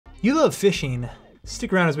You love fishing.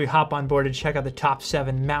 Stick around as we hop on board and check out the top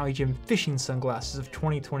 7 Maui Jim fishing sunglasses of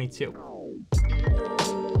 2022.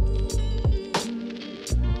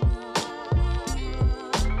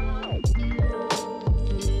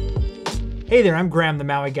 Hey there, I'm Graham, the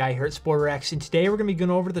Maui guy here at SportRx, and today we're going to be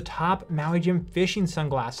going over the top Maui Jim fishing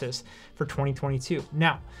sunglasses for 2022.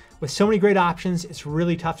 Now, with so many great options, it's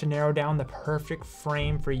really tough to narrow down the perfect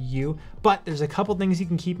frame for you, but there's a couple things you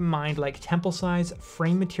can keep in mind, like temple size,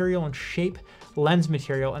 frame material and shape, lens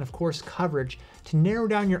material, and of course coverage to narrow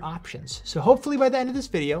down your options. So hopefully by the end of this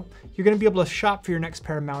video, you're going to be able to shop for your next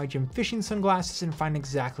pair of Maui Jim fishing sunglasses and find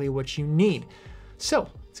exactly what you need. So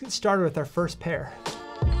let's get started with our first pair.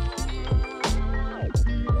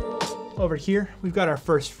 Over here, we've got our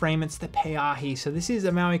first frame. It's the Peahi. So this is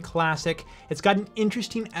a Maui classic. It's got an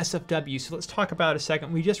interesting SFW. So let's talk about it a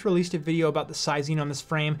second. We just released a video about the sizing on this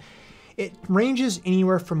frame. It ranges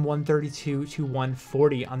anywhere from 132 to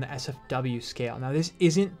 140 on the SFW scale. Now this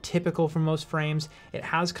isn't typical for most frames. It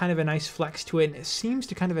has kind of a nice flex to it, and it seems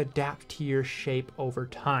to kind of adapt to your shape over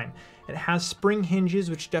time. It has spring hinges,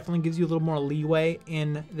 which definitely gives you a little more leeway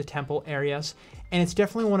in the temple areas. And it's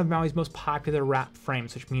definitely one of Maui's most popular wrap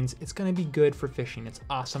frames, which means it's going to be good for fishing. It's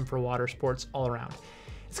awesome for water sports all around.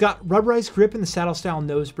 It's got rubberized grip in the saddle style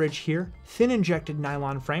nose bridge here, thin injected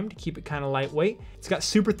nylon frame to keep it kind of lightweight. It's got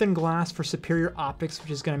super thin glass for superior optics,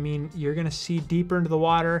 which is going to mean you're going to see deeper into the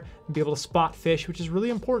water and be able to spot fish, which is really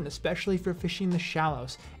important, especially if you're fishing the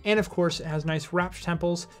shallows. And of course, it has nice wrapped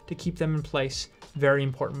temples to keep them in place. Very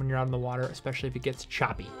important when you're out in the water, especially if it gets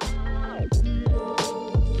choppy.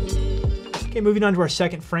 Okay, moving on to our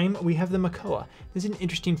second frame, we have the Makoa. This is an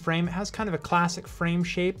interesting frame. It has kind of a classic frame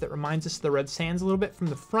shape that reminds us of the red sands a little bit from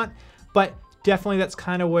the front, but definitely that's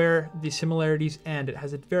kind of where the similarities end. It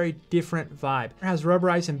has a very different vibe. It has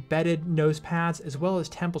rubberized embedded nose pads as well as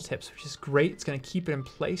temple tips, which is great. It's going to keep it in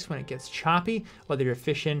place when it gets choppy, whether you're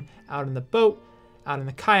fishing out in the boat, out in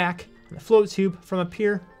the kayak, on the float tube, from up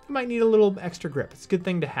here. You might need a little extra grip. It's a good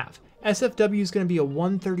thing to have. SFW is going to be a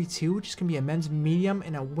 132, which is going to be a men's medium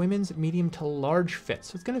and a women's medium to large fit.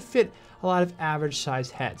 So it's going to fit a lot of average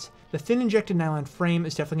sized heads. The thin injected nylon frame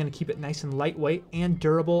is definitely going to keep it nice and lightweight and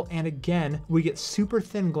durable. And again, we get super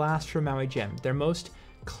thin glass from Maui Jim. Their most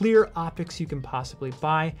clear optics you can possibly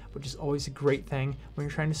buy, which is always a great thing when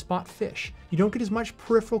you're trying to spot fish. You don't get as much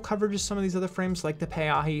peripheral coverage as some of these other frames like the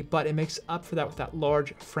Peahi, but it makes up for that with that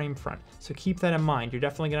large frame front. So keep that in mind. You're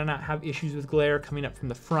definitely going to not have issues with glare coming up from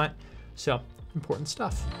the front. So important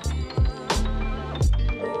stuff.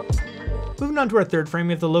 Moving on to our third frame,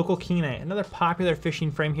 we have the local Kine, another popular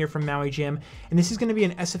fishing frame here from Maui Jim. And this is going to be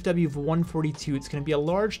an SFW of 142. It's going to be a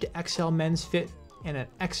large to XL men's fit and an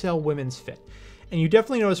XL women's fit. And you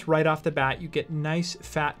definitely notice right off the bat, you get nice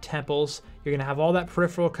fat temples. You're gonna have all that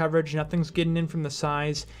peripheral coverage, nothing's getting in from the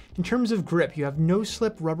sides. In terms of grip, you have no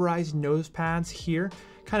slip rubberized nose pads here.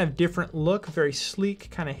 Kind of different look, very sleek,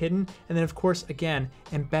 kind of hidden. And then of course, again,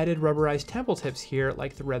 embedded rubberized temple tips here,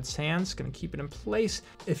 like the red sands, gonna keep it in place.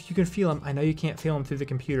 If you can feel them, I know you can't feel them through the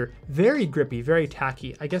computer. Very grippy, very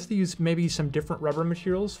tacky. I guess they use maybe some different rubber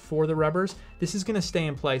materials for the rubbers. This is gonna stay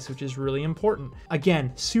in place, which is really important.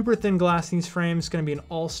 Again, super thin glass in these frames, gonna be an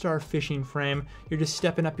all-star fishing frame. You're just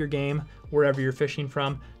stepping up your game wherever you're fishing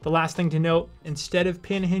from. The last thing to note, instead of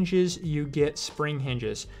pin hinges, you get spring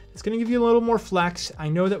hinges. It's gonna give you a little more flex. I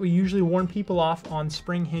know that we usually warn people off on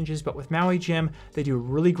spring hinges, but with Maui Jim, they do a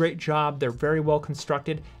really great job. They're very well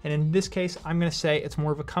constructed. And in this case, I'm gonna say it's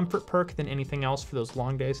more of a comfort perk than anything else for those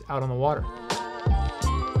long days out on the water.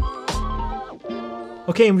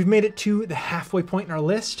 Okay, and we've made it to the halfway point in our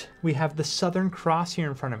list. We have the Southern Cross here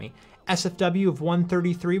in front of me. SFW of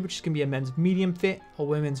 133, which is going to be a men's medium fit, a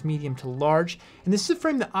women's medium to large. And this is a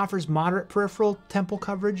frame that offers moderate peripheral temple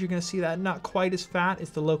coverage. You're going to see that not quite as fat as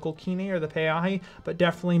the local Kine or the Peahi, but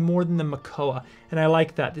definitely more than the Makoa. And I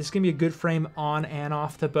like that. This is going to be a good frame on and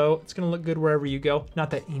off the boat. It's going to look good wherever you go. Not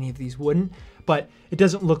that any of these wouldn't, but it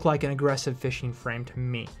doesn't look like an aggressive fishing frame to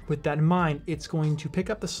me. With that in mind, it's going to pick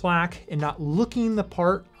up the slack and not looking the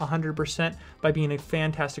part 100% by being a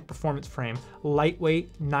fantastic performance frame.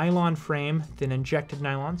 Lightweight nylon frame, thin injected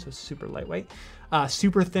nylon, so super lightweight.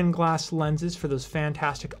 Super thin glass lenses for those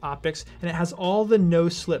fantastic optics, and it has all the no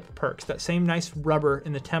slip perks, that same nice rubber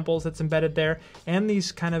in the temples that's embedded there, and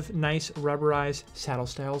these kind of nice rubberized saddle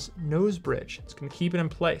styles nose bridge. It's going to keep it in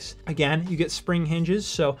place. Again, you get spring hinges,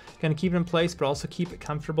 so going to keep it in place, but also keep it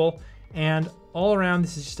comfortable. And all around,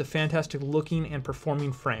 this is just a fantastic looking and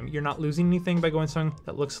performing frame. You're not losing anything by going something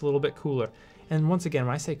that looks a little bit cooler. And once again,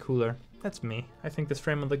 when I say cooler, that's me. I think this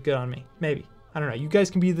frame would look good on me. Maybe. I don't know. You guys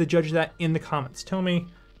can be the judge of that in the comments. Tell me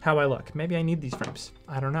how I look. Maybe I need these frames.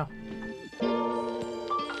 I don't know.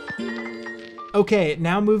 Okay,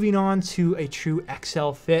 now moving on to a true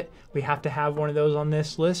XL fit. We have to have one of those on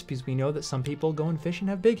this list because we know that some people going fishing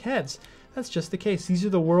have big heads. That's just the case. These are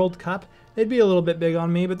the World Cup. They'd be a little bit big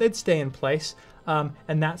on me, but they'd stay in place.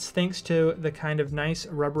 And that's thanks to the kind of nice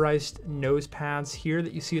rubberized nose pads here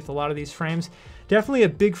that you see with a lot of these frames. Definitely a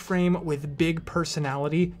big frame with big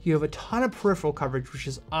personality. You have a ton of peripheral coverage, which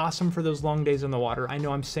is awesome for those long days on the water. I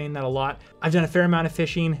know I'm saying that a lot. I've done a fair amount of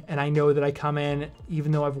fishing, and I know that I come in,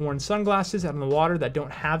 even though I've worn sunglasses out on the water that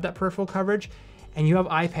don't have that peripheral coverage, and you have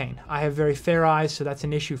eye pain. I have very fair eyes, so that's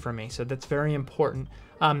an issue for me. So that's very important.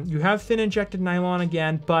 You have thin injected nylon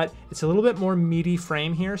again, but it's a little bit more meaty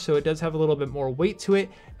frame here, so it does have a little bit more weight to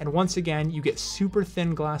it. And once again, you get super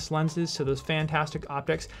thin glass lenses, so those fantastic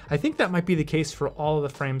optics. I think that might be the case for all of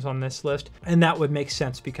the frames on this list, and that would make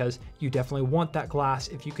sense because you definitely want that glass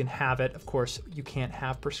if you can have it. Of course, you can't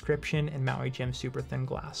have prescription and Maui Jim super thin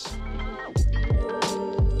glass.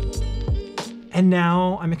 And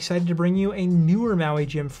now I'm excited to bring you a newer Maui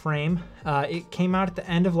Jim frame. It came out at the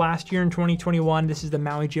end of last year in 2021. This is the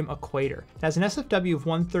Maui Jim Equator. It has an SFW of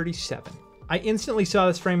 137. I instantly saw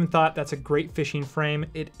this frame and thought that's a great fishing frame.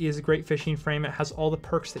 It is a great fishing frame. It has all the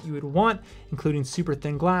perks that you would want, including super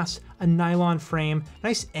thin glass, a nylon frame,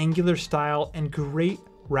 nice angular style, and great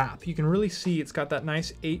wrap. You can really see it's got that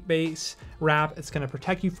nice 8-base wrap. It's going to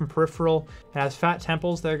protect you from peripheral. It has fat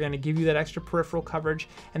temples that are going to give you that extra peripheral coverage,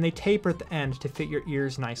 and they taper at the end to fit your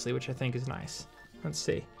ears nicely, which I think is nice. Let's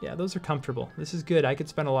see. Yeah, those are comfortable. This is good. I could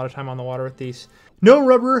spend a lot of time on the water with these. No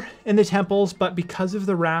rubber in the temples, but because of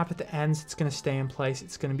the wrap at the ends, it's going to stay in place.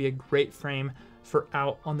 It's going to be a great frame for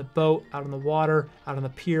out on the boat, out on the water, out on the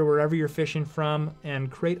pier, wherever you're fishing from, and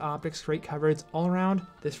great optics, great coverage all around.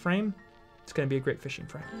 This frame, it's going to be a great fishing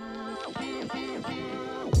frame.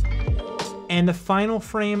 And the final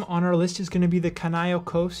frame on our list is going to be the Kanaio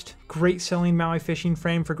Coast. Great selling Maui fishing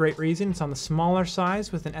frame for great reason. It's on the smaller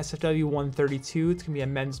size with an SFW 132. It's going to be a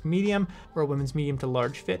men's medium or a women's medium to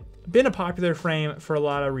large fit. Been a popular frame for a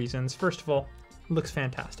lot of reasons. First of all, it looks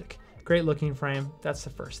fantastic. Great looking frame, that's the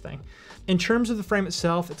first thing. In terms of the frame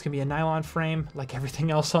itself, it's gonna be a nylon frame like everything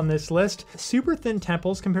else on this list. Super thin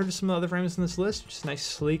temples compared to some of the other frames on this list, just a nice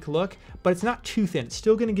sleek look, but it's not too thin. It's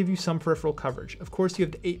still gonna give you some peripheral coverage. Of course, you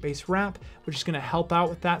have the 8-base wrap, which is gonna help out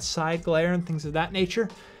with that side glare and things of that nature.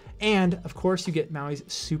 And of course, you get Maui's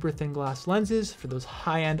super thin glass lenses for those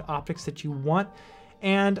high-end optics that you want.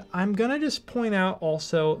 And I'm gonna just point out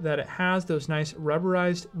also that it has those nice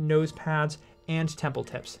rubberized nose pads and temple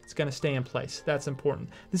tips. It's going to stay in place. That's important.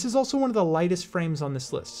 This is also one of the lightest frames on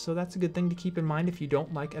this list, so that's a good thing to keep in mind if you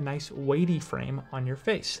don't like a nice weighty frame on your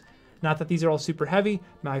face. Not that these are all super heavy.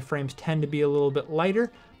 My frames tend to be a little bit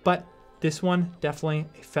lighter, but this one definitely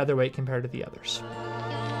a featherweight compared to the others.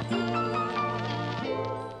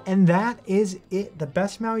 And that is it, the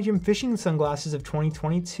best Maui Jim fishing sunglasses of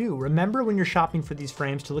 2022. Remember when you're shopping for these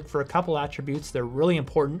frames to look for a couple attributes. They're really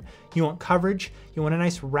important. You want coverage, you want a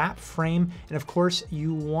nice wrap frame, and of course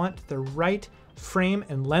you want the right frame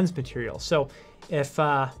and lens material. So if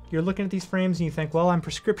you're looking at these frames and you think, well, I'm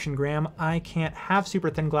prescription, Graham, I can't have super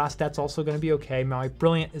thin glass, that's also gonna be okay. Maui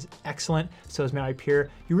Brilliant is excellent, so is Maui Pure.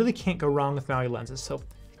 You really can't go wrong with Maui lenses. So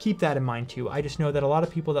keep that in mind too. I just know that a lot of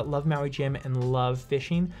people that love Maui Jim and love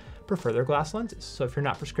fishing prefer their glass lenses. So if you're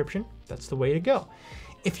not prescription, that's the way to go.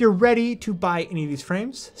 If you're ready to buy any of these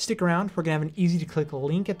frames, stick around. We're gonna have an easy to click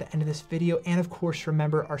link at the end of this video. And of course,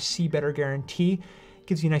 remember our See Better guarantee. It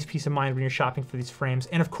gives you a nice peace of mind when you're shopping for these frames.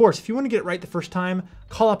 And of course, if you wanna get it right the first time,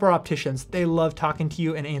 call up our opticians. They love talking to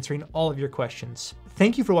you and answering all of your questions.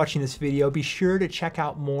 Thank you for watching this video. Be sure to check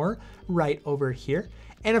out more right over here.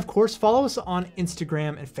 And of course, follow us on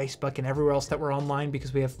Instagram and Facebook and everywhere else that we're online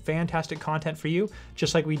because we have fantastic content for you,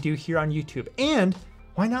 just like we do here on YouTube. And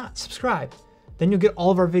why not subscribe? Then you'll get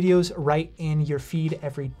all of our videos right in your feed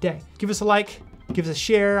every day. Give us a like, give us a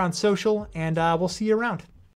share on social, and we'll see you around.